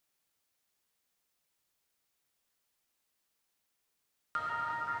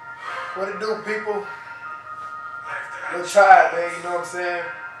What it do, people? A little tired, man, you know what I'm saying?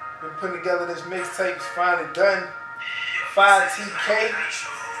 Been putting together this mixtape, it's finally done. 5TK,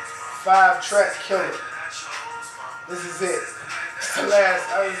 5-track killer. This is it. It's the last,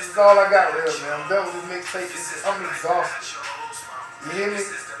 this is all I got real, man. I'm done with this mixtape. I'm exhausted. You hear me?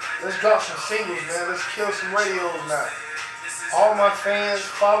 Let's drop some singles, man. Let's kill some radios now. All my fans,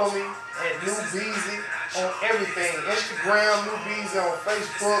 follow me at New Beezy on everything. Instagram, New Beezy on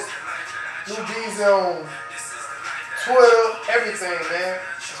Facebook, New Beezy on Twitter, everything, man.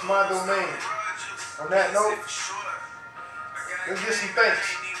 It's my domain. On that note, let's get some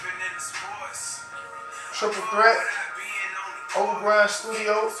thanks. Triple Threat, Overground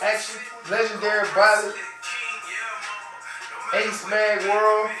Studio, Action, Legendary Body, Ace Mag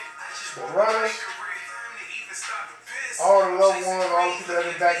World, The Runners, all the loved ones, all the people that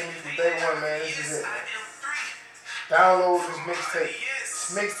have been backing me from day one, man. This is it, man. Download this mixtape.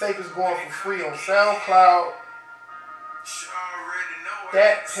 This mixtape is going for free on SoundCloud,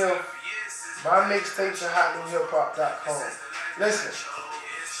 That Pill, my mixtapes at hotnewhiphop.com. Listen,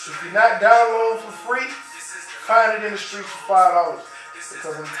 if you're not downloading for free, find it in the streets for $5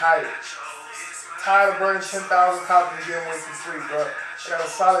 because I'm tired. Tired of burning 10,000 copies and getting away for free, bro. I got a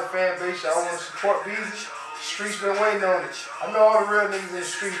solid fan base. Y'all want to support Beezy? The streets been waiting on it. I know all the real niggas in the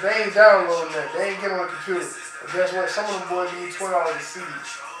streets, they ain't downloading that. They ain't getting on the computer. But guess what? Some of them boys need $20 a CD.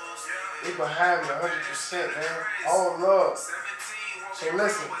 They behind me 100%, man. All love. So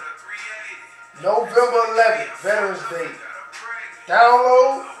listen, November 11th, Veterans Day.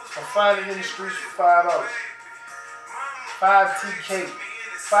 Download or find it in the streets for $5. 5TK,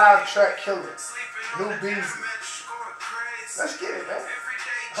 5-track killer, New Beezy. Let's get it, man.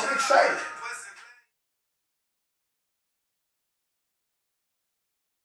 I'm excited.